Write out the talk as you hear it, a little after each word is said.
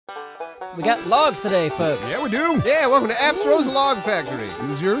We got logs today, folks. Yeah, we do. Yeah, welcome to Absro's Log Factory.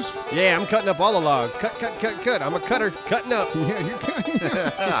 This is yours? Yeah, I'm cutting up all the logs. Cut. I'm a cutter cutting up. Yeah, you're cutting.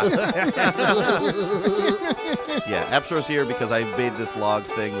 Yeah, Absro's here because I made this log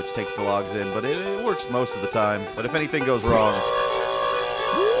thing which takes the logs in, but it works most of the time. But if anything goes wrong,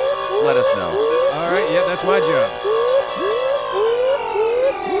 let us know. All right, yeah, that's my job.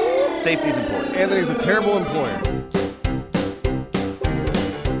 Safety's important. Anthony's a terrible employer.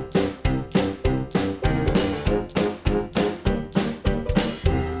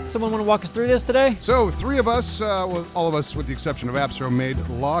 Someone want to walk us through this today? So, three of us, well, all of us with the exception of Absro, made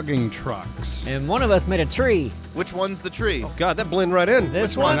logging trucks. And one of us made a tree. Which one's the tree? Oh, God, that blend right in.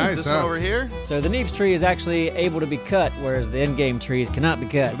 This Which one? Nice, This huh? one over here? So the Neebs tree is actually able to be cut, whereas the in-game trees cannot be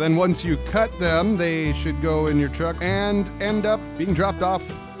cut. Then once you cut them, they should go in your truck and end up being dropped off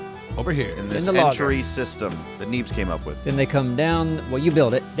over here. In this In the logger. entry system that Neebs came up with. Then they come down, well, you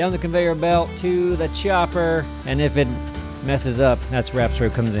build it, down the conveyor belt to the chopper, and if it messes up, that's where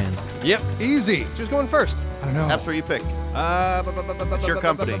Absro comes in. Yep. Easy. Who's going first? I don't know. Absro, you pick. It's your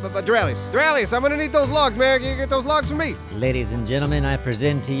company. Duralis, I'm gonna need those logs, man. Can you get those logs for me? Ladies and gentlemen, I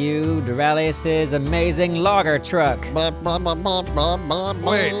present to you Duralis' amazing logger truck. Wait,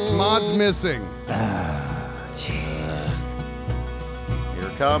 mod's missing. Jeez.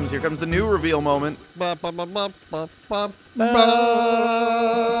 Here comes the new reveal moment.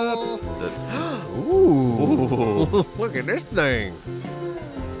 Ooh. Look at this thing.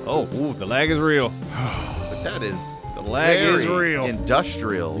 Oh, ooh, the lag is real. But that is The lag is very real.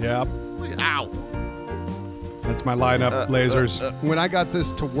 industrial. Yep. Ow. That's my lineup, lasers. When I got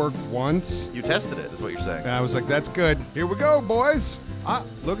this to work once, You tested it, is what you're saying. I was like, that's good. Here we go, boys.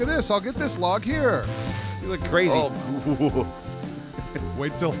 Look at this. I'll get this log here. You look crazy. Oh,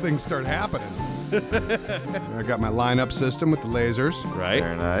 Wait till things start happening. I got my lineup system with the lasers. Right.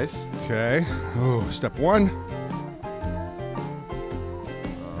 very nice. Okay. Oh, step one.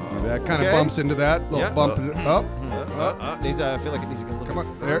 That kind of Okay. bumps into that. Little Yeah. bump it up. I feel like it needs to go a little Come on.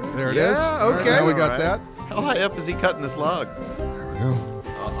 bit There it Yeah, is. All right, okay. now we got All right. that. How high up is he cutting this log? There we go.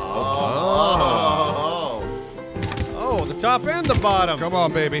 Oh. Oh, the top and the bottom. Come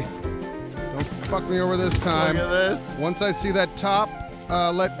on, baby. Don't fuck me over this time. Look at this. Once I see that top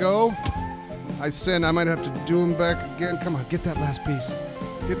let go, I might have to do him back again. Come on, get that last piece.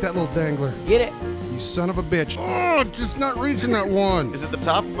 Get that little dangler. Get it? You son of a bitch. Oh, just not reaching that one. Is it the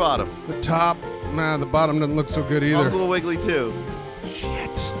top or bottom? The top, nah, the bottom doesn't look so good Bottom's a either. little wiggly too.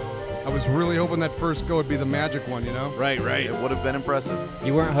 Shit. I was really hoping that first go would be the magic one, you know? Right. It would have been impressive.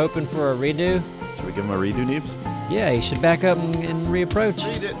 You weren't hoping for a redo? Should we give him a redo, Neebs? Yeah, you should back up and reapproach.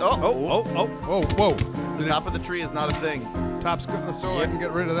 Read it. Oh. Whoa, whoa. The top of the tree is not a thing. Top's go so I can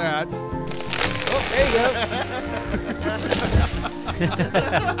get rid of that. Oh, there you go.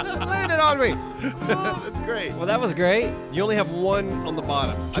 Landed on me. Oh, that's great. Well, that was great. You only have one on the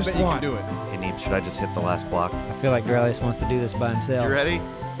bottom. Just I bet one. you can do it. Hey, Neebs, should I just hit the last block? I feel like Duralis wants to do this by himself. You ready?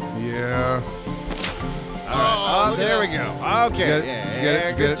 Yeah. Oh, there we go. Okay. Get it? Yeah, Get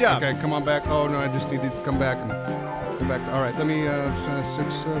it? good Get it? job. Okay, come on back. Oh, no, I just need these to come back. Come back. All right, let me,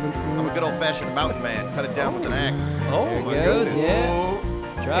 6, 7, I'm a good old-fashioned mountain man. Cut it down with an axe. Oh, There it my goes, goodness. yeah.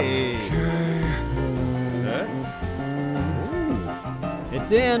 Oh. Drop. Hey.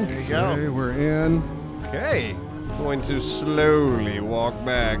 It's in. There you Okay, go. we're in. Okay. Going to slowly walk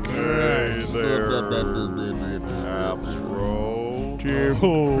back. Hey there, Absro.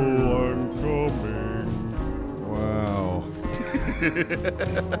 Oh, I'm coming. Wow.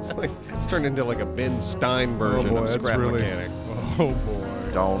 It's turned into like a Ben Stein version boy, of that's Scrap really- Mechanic. Oh,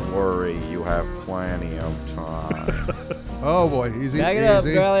 boy. Don't worry, you have plenty of time. Oh, boy. Easy, Back it up,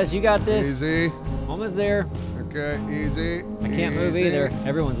 easy. Duralis. You got this. Easy. Almost there. Okay, easy. I can't move easy. either.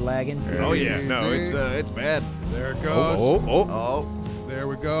 Everyone's lagging. Oh yeah, no, Easy. it's bad. There it goes. Oh, There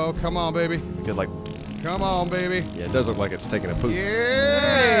we go. Come on, baby. it's good. Like, Come on, baby. Yeah, it does look like it's taking a poop.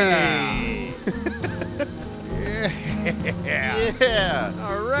 Yeah. Yeah. yeah.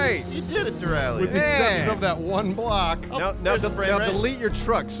 All right. You did it, Durali. With the exception of that one block. Now there's the frame rate. delete your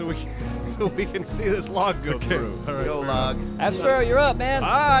truck so we can see this log go through. All right. Go log. Absro, you're up, man.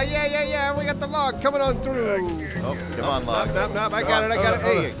 Ah, yeah. We got the log coming on through. Oh, come on, log. Nope, I got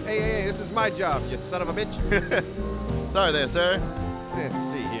it. Hey, this is my job, you son of a bitch. Sorry there, sir. Let's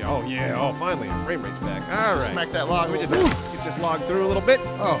see here. Oh, yeah. Oh, finally, our frame rate's back. All right. Smack that log. Let me a just little bit. get this log through a little bit.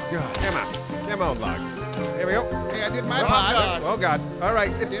 Oh, God. Come on, log. There we go. Hey, I did my Oh, part. God. Oh, God. All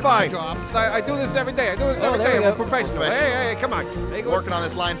right, it's Did my fine. job. I do this every day. there I'm we a go. professional. Professional. Hey, come on. There you go. Working on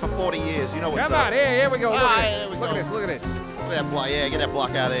this line for 40 years. You know what's Come up. on, here we go. Look Ah, at there we this. Look go. at this. Look at this. Look at that block. Yeah, get that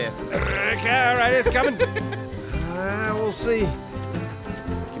block out of there. Okay, all right, it's coming. We'll see.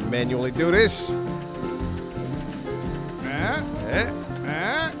 manually do this.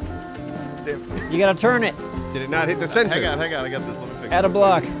 You gotta turn it. Did it not hit the sensor? Hang on. I got this. Let me fix it. Add a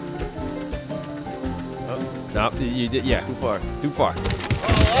block. No, you did. Yeah, Too far. too far.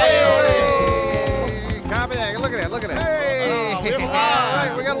 Hey! Copy that. Look at that. Hey! Oh, we have a log. All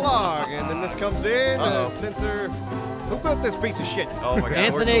right, we got a log, and then this comes in. Uh-oh. The sensor. Who built this piece of shit? Oh my God!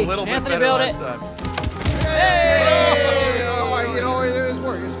 Anthony, It worked a little bit Anthony better built last it. time. Hey! Oh, you know, it's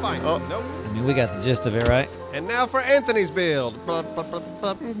working. It's fine. Oh. Nope. I mean, we got the gist of it, right? And now for Anthony's build.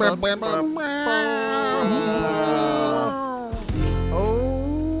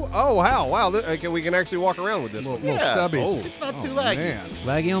 Oh, wow. Okay, we can actually walk around with this one. Little stubbies. It's not too laggy. Man.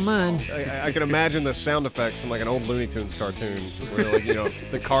 Laggy on mine. I can imagine the sound effects from like an old Looney Tunes cartoon where, like, you know,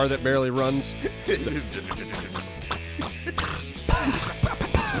 the car that barely runs. Is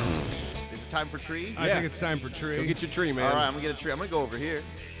it time for tree? I think it's time for tree. Go get your tree, man. All right, I'm gonna get a tree. I'm gonna go over here.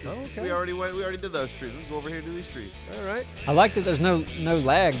 Oh, okay. We already did those trees. Let's go over here and do these trees. All right. I like that there's no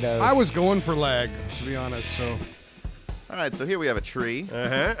lag though. I was going for lag, to be honest, so. All right, so here we have a tree.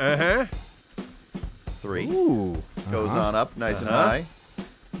 Uh-huh. 3. Ooh. Goes on up nice and high.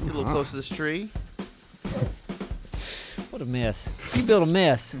 Get a little close to this tree. What a mess. You built a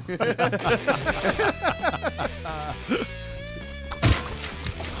mess.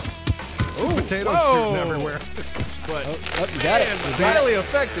 Potatoes Whoa. shooting everywhere. But Oh, you got it. it's highly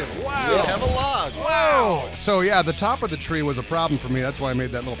effective. Wow. We have a log. Wow. So yeah, the top of the tree was a problem for me. That's why I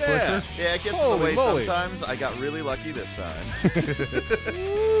made that little pusher. Yeah, it gets in Holy the way moly. sometimes. I got really lucky this time.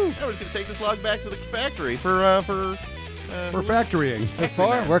 Now we're just gonna take this log back to the factory for For factorying. So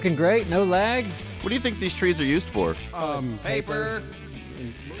far, working great. No lag. What do you think these trees are used for? Paper,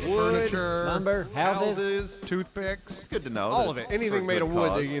 Furniture, Lumber, houses. houses, toothpicks. It's good to know. all that of it. it's Anything for made good of wood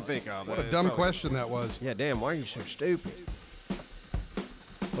cause. that you can think of. What a dumb question that was. Yeah, damn. Why are you so stupid?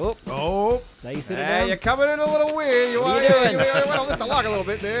 Oh, Oh, is that you sit it Hey, down? you're coming in a little weird. You want you doing? to lift the log a little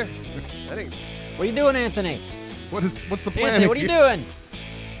bit there. I think. What are you doing, Anthony? what's the plan? Anthony, what are you doing?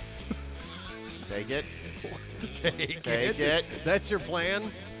 Take it. Take Take it. That's your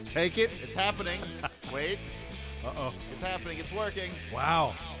plan. Take it. It's happening. Wait. Uh-oh. It's happening. It's working.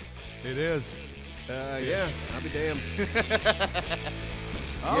 Wow, it is. Yeah. I'll be damned.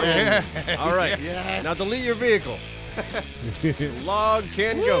 Oh Yes. yeah. All right. Yes. Now delete your vehicle. Log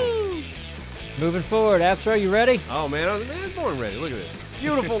can go. It's moving forward. Absro, you ready? Oh man, I was born ready. Look at this.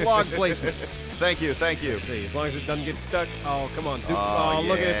 Beautiful log placement. Thank you. Thank you. Let's see, as long as it doesn't get stuck. Oh, come on. Duke. Oh,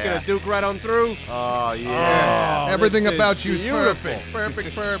 Look at it. It's yeah. gonna duke right on through. Oh yeah. Oh, Everything this is about you is beautiful.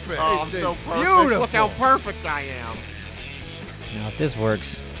 perfect. Perfect. Oh, I'm This so is perfect. beautiful. Look how perfect I am. Now, if this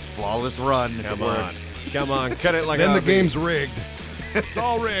works. Flawless run. If Come it on. works. Come on. Cut it like Then a the game's rigged. It's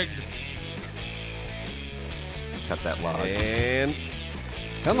all rigged. Cut that log. And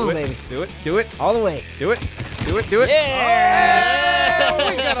Come do on, it. baby. Do it. Do it. All the way. Do it. Do it. Do it. Yeah! Oh,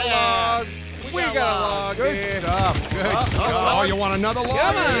 we got a log. We got a log. Good there. stuff. Good stuff. Oh, you want another log?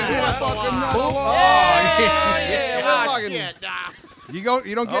 Come on. You want fucking another log? Yeah, we're Ah, logging. shit.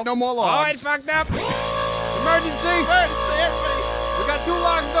 You don't get no more Oh, logs. it's fucked up. Emergency. Emergency, everybody. We got 2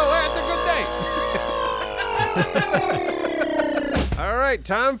 logs though. Hey, it's a good day. All right,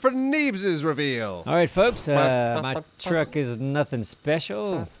 time for Neebs' reveal. All right, folks. My truck is nothing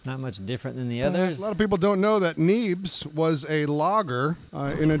special. Not much different than the others. A lot of people don't know that Neebs was a logger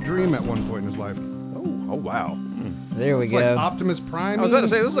in a dream at one point in his life. Oh wow. There we It's go. like Optimus Prime. I was about to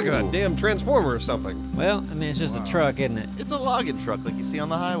say, this is like a damn transformer or something. Well, I mean, it's just a truck, isn't it? It's a logging truck like you see on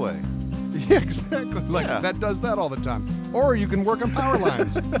the highway. Yeah, exactly. Like Yeah. that does that all the time. Or you can work on power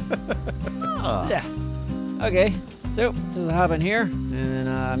lines. Ah. Yeah. Okay. So, just hop in here, and then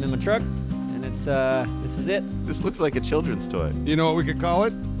I'm in my truck, and it's this is it. This looks like a children's toy. You know what we could call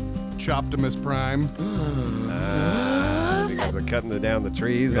it? Choptimus Prime. Because they're cutting down the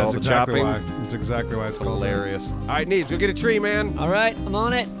trees, Yeah, all that's the exactly chopping. why. That's exactly why it's called. Hilarious. All right, Neebs, go get a tree, man. All right, I'm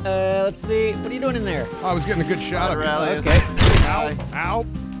on it. Let's see. What are you doing in there? I was getting a good shot of it. Rallies. Okay. Ow! Ow!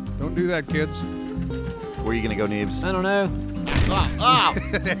 Don't do that, kids. Where are you gonna go, Neebs? I don't know. Ah!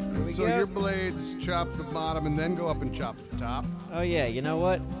 Here we So go. your blades chop the bottom and then go up and chop the top. Oh yeah. You know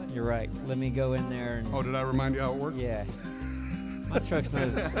what? You're right. Let me go in there and. Oh, did I remind you how it worked? Yeah. My truck's not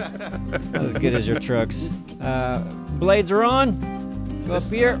as good as your truck's. Blades are on. Go up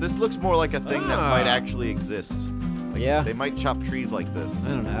here. This looks more like a thing that might actually exist. Like, Yeah. They might chop trees like this.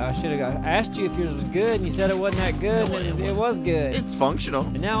 I don't know. I should have asked you if yours was good, and you said it wasn't that good, and it was good. It's functional.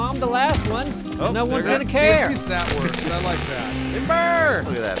 And now I'm the last one, Oh, and no one's there gonna it See, at care. least that works. I like that. Timber!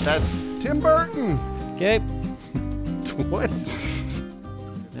 Look at that. That's Tim Burton. Okay. What?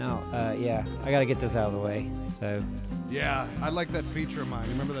 Now, yeah, I gotta get this out of the way. So, Yeah, I like that feature of mine.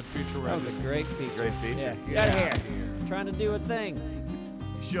 You remember that feature where That I was a just great feature. Great feature. Yeah, get out of here. Trying to do a thing.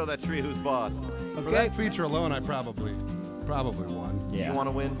 Show that tree who's boss. for Okay. that feature alone, I probably won. Do you want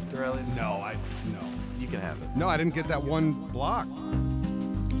to win, Dorelius? No. You can have it. No, I didn't get that one block.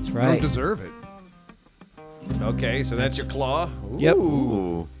 That's I right. don't deserve it. Okay, so that's your claw. Yep.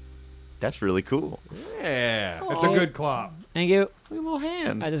 Ooh. That's really cool. Yeah. It's a good claw. Thank you. Look at a little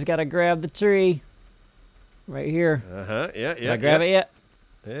hand. I just gotta grab the tree. Right here. Yeah. Did I grab it yet?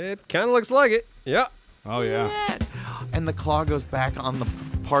 It kind of looks like it. Yeah. Oh, yeah. And the claw goes back on the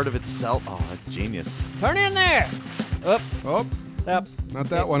part of itself. Oh, that's genius. Turn in there. Up. Oh, Stop. not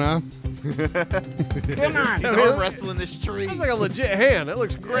that one, huh? Come on. He's arm wrestling this tree. That's like a legit hand. That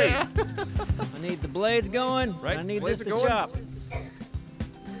looks great. I need the blades going. Right, I need blades this are to going. chop.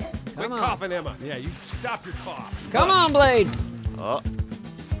 Quick Come on. coughing, Emma. Yeah, you stop your cough. Come on, blades. Oh,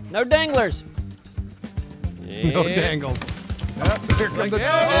 No danglers. Yeah. No dangles. Yep, here comes the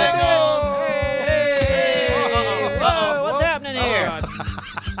Whoa, what's happening here?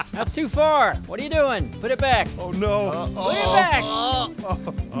 That's too far. What are you doing? Put it back. Oh, no. Put it back.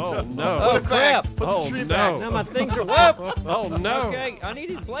 Oh, no. Oh, Put it back. crap. Put Oh, the tree no. back. Now my things are whoop. Oh, no. Okay, I need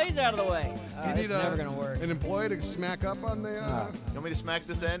these blades out of the way. You It's need never gonna work. an employee to smack up on the... You want me to smack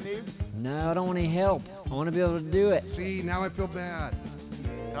this end, Neebs? No, I don't want any help. I want to be able to do it. See, now I feel bad.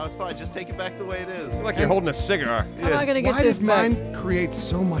 No, it's fine. Just take it back the way it is. Like you're holding a cigar. How am I gonna get Why this does back? mine create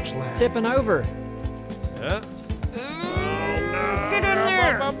so much lag? Tipping over. Yeah. Get in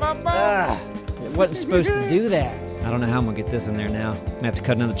there. It wasn't supposed to do that. I don't know how I'm gonna get this in there now. I'm gonna have to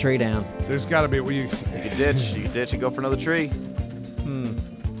cut another tree down. There's got to be... You can ditch. You can ditch and go for another tree.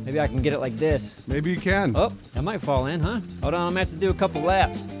 Maybe I can get it like this. Maybe you can. Oh, that might fall in, huh? Hold on, I'm gonna have to do a couple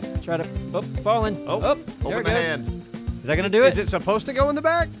laps. Try to. Oh, it's falling. Oh, there Open it the goes. hand. Is that gonna do it? Is it supposed to go in the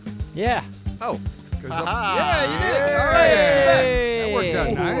back? Yeah. Oh. Aha. Yeah, you did it. All right, it's in the back. That worked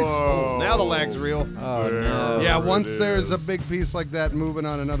out nice. Whoa. Now the lag's real. Oh no. Yeah, once there's a big piece like that moving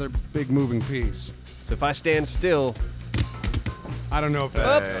on another big moving piece. So if I stand still, I don't know if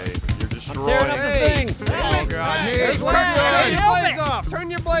that... Oops. Hey, you're destroying. Tearing up Hey. the thing. Oh, God. Hey, Neebs, what crap. are you turn doing? your Help blades me. off.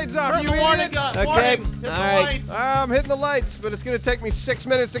 Turn your blades off. Turn You the warning idiot. gun. Okay, Warning. Hit the all right. lights. I'm hitting the lights, but it's going to take me 6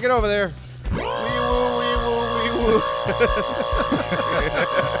 minutes to get over there. Wee woo, wee woo, wee woo.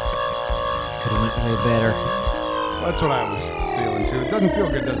 This could have went way better. That's what I was feeling, too. It doesn't feel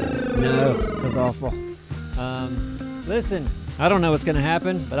good, does it? No, that was awful. Listen, I don't know what's gonna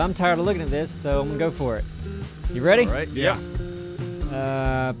happen, but I'm tired of looking at this, so I'm gonna go for it. You ready? All right. Yeah.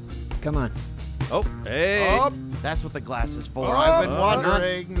 Come on. Oh, hey. Up, That's what the glass is for. Oh, I've been oh,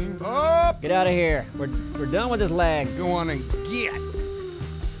 wondering. up. Get out of here. We're done with this lag. Go on and get.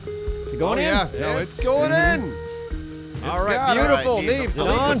 You going in? Yeah, no, It's going in. All right, got it. beautiful. All right, Neebs, Neebs,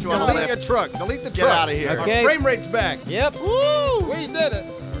 delete on. this one. delete your truck. Delete the Get truck. out of here. Okay. Our frame rate's back. Yep. Woo! We did it.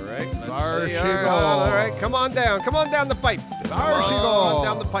 All right. Let's There see. she All right, goes. all right. Come on down. Come on down the pipe. There she Come on goes.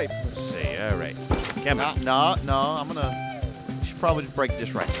 down the pipe. Let's see. All right. Come on. No. I'm gonna. You should probably just break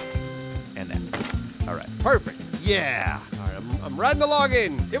this right. And that. All right. Perfect. Yeah. All right. I'm riding the log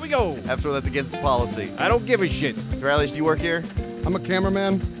in. Here we go. After that's against the policy. I don't give a shit. Dorelius, do you work here? I'm a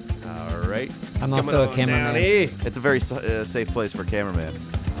cameraman. All right. I'm also a Coming on down cameraman. here. It's a very safe place for a cameraman.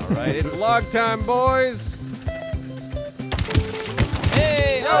 All right. It's log time, boys.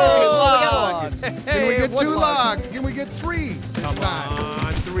 Hey! Oh, log. Can we Hey, get one 2 log. logs? Can we get 3 this Come time?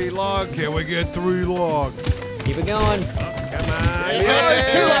 on, 3 logs. Can we get 3 logs? Keep it going. Come on. Hey,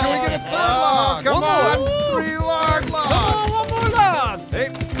 There's 2. yeah. Can we get a 3rd Oh, log? come One on. more. 3 log Come log. on, one more log. Hey.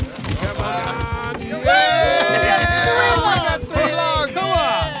 Come on. Yeah. I got 3 logs. Come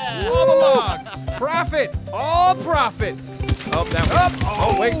on. All the logs. Profit. All profit. Oh, that one.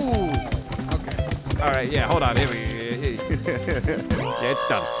 Oh, wait. Okay. All right, yeah, hold on. Here we Yeah, it's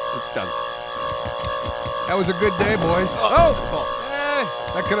done. It's done. That was a good day, boys. Oh!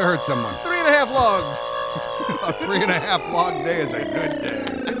 That could have hurt someone. 3.5 logs. A 3.5 log day is a good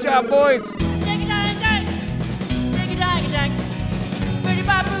day. Good job, boys.